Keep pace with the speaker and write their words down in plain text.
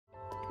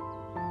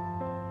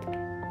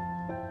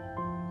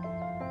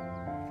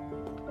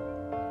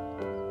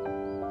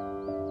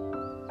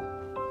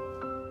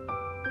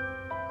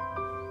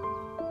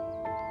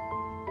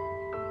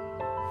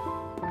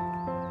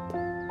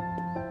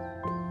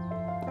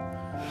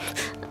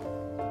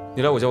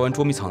你来我家玩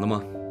捉迷藏的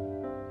吗？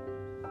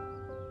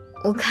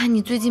我看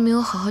你最近没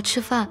有好好吃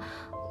饭，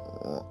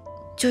我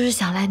就是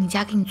想来你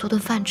家给你做顿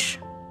饭吃。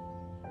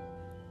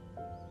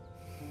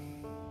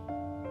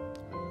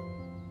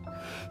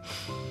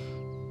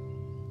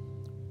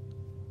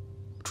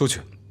出去，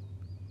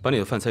把你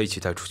的饭菜一起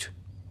带出去。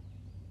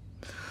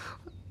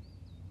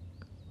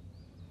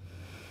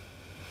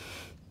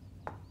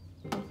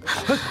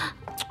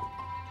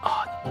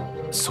啊，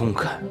松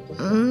开！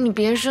你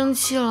别生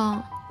气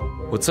了。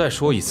我再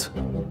说一次，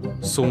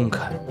松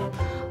开！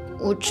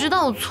我知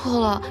道我错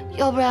了，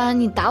要不然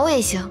你打我也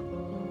行。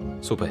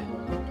苏北，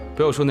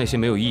不要说那些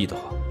没有意义的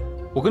话，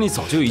我跟你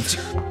早就已经……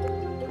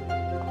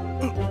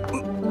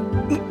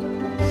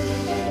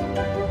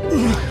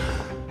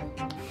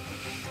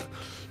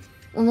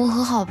我们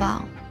和好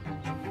吧。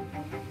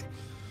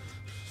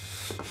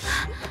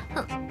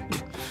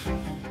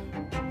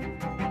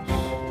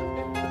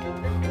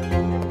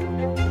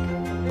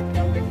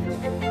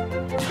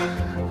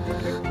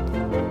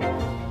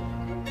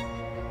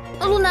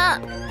路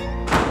南，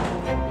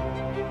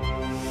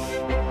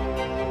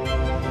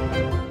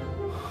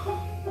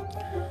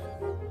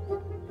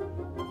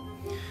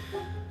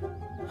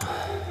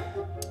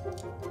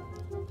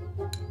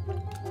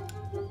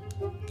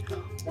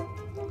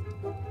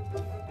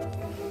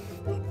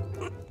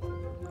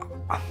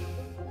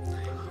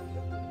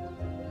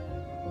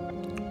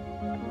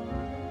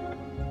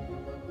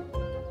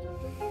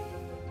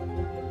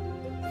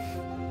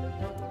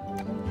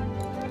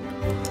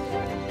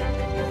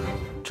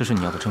这是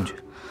你要的证据。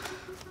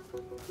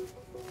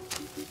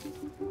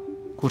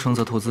顾承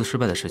泽投资失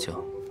败的事情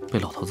被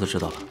老头子知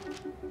道了，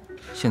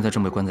现在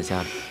正被关在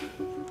家里。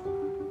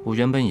我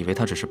原本以为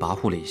他只是跋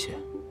扈了一些，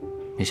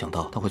没想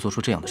到他会做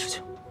出这样的事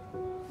情。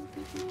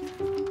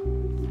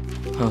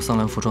还有桑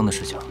兰服装的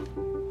事情，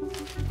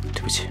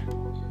对不起。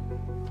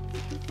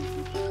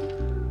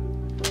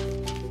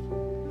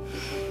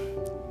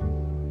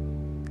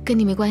跟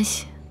你没关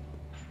系，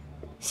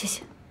谢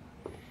谢。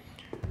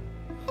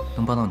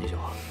能帮到你就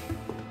好。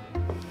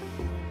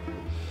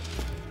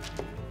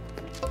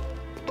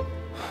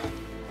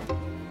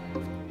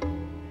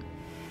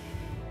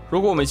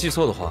如果我没记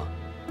错的话，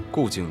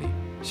顾经理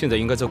现在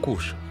应该在顾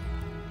市。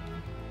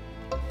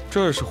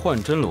这是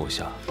幻真楼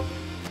下，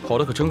跑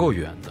得可真够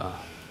远的。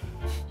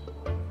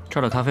这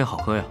儿的咖啡好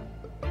喝呀，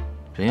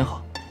人也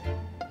好。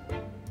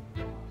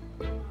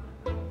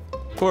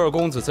顾二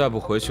公子再不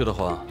回去的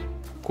话，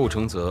顾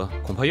承泽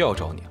恐怕又要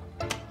找你了。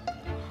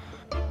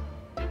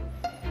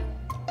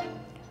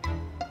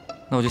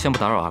那我就先不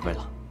打扰二位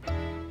了，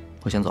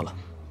我先走了。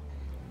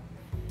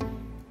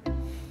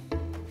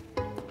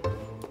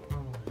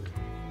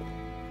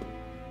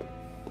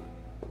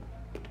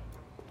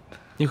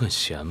你很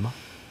闲吗？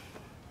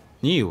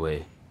你以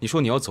为你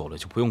说你要走了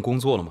就不用工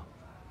作了吗？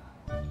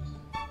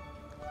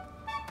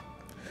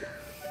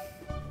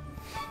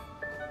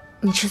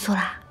你吃醋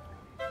啦？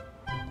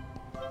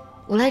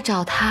我来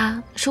找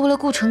他是为了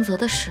顾承泽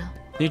的事。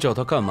你找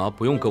他干嘛？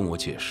不用跟我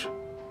解释，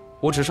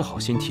我只是好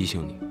心提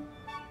醒你，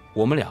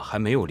我们俩还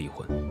没有离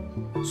婚，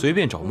随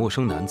便找陌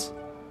生男子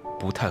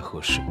不太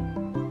合适。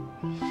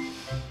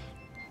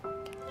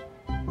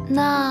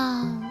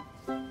那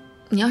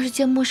你要是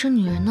见陌生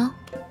女人呢？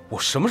我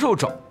什么时候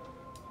找？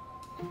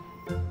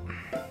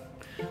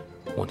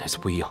我那次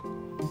不一样。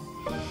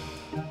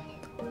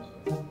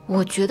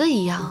我觉得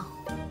一样，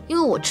因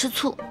为我吃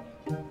醋，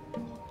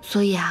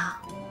所以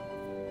啊，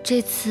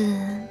这次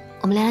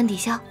我们两两抵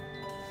消。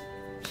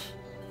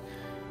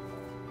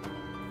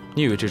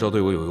你以为这招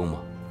对我有用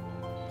吗？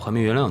我还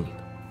没原谅你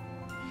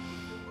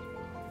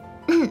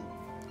呢。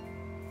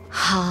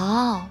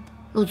好，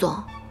陆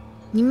总，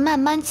您慢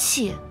慢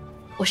气，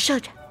我受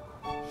着。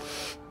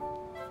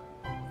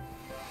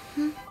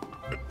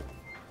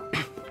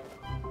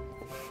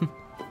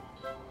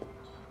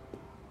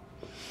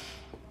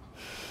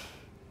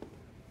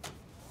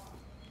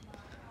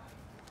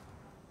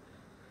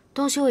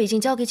东西我已经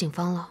交给警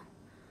方了，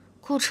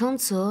顾承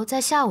泽在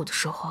下午的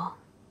时候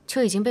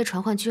就已经被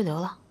传唤拘留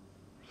了，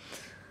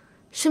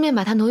顺便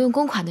把他挪用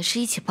公款的事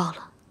一起报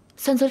了，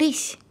算作利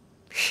息。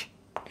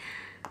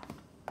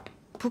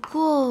不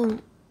过，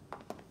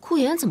顾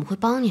言怎么会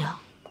帮你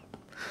啊？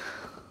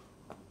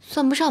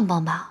算不上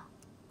帮吧，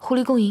互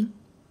利共赢。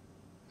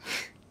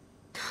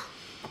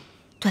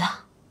对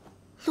了，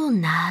陆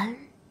南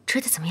追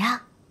得怎么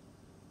样？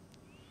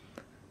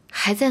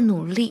还在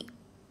努力，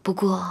不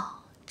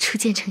过初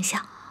见成效。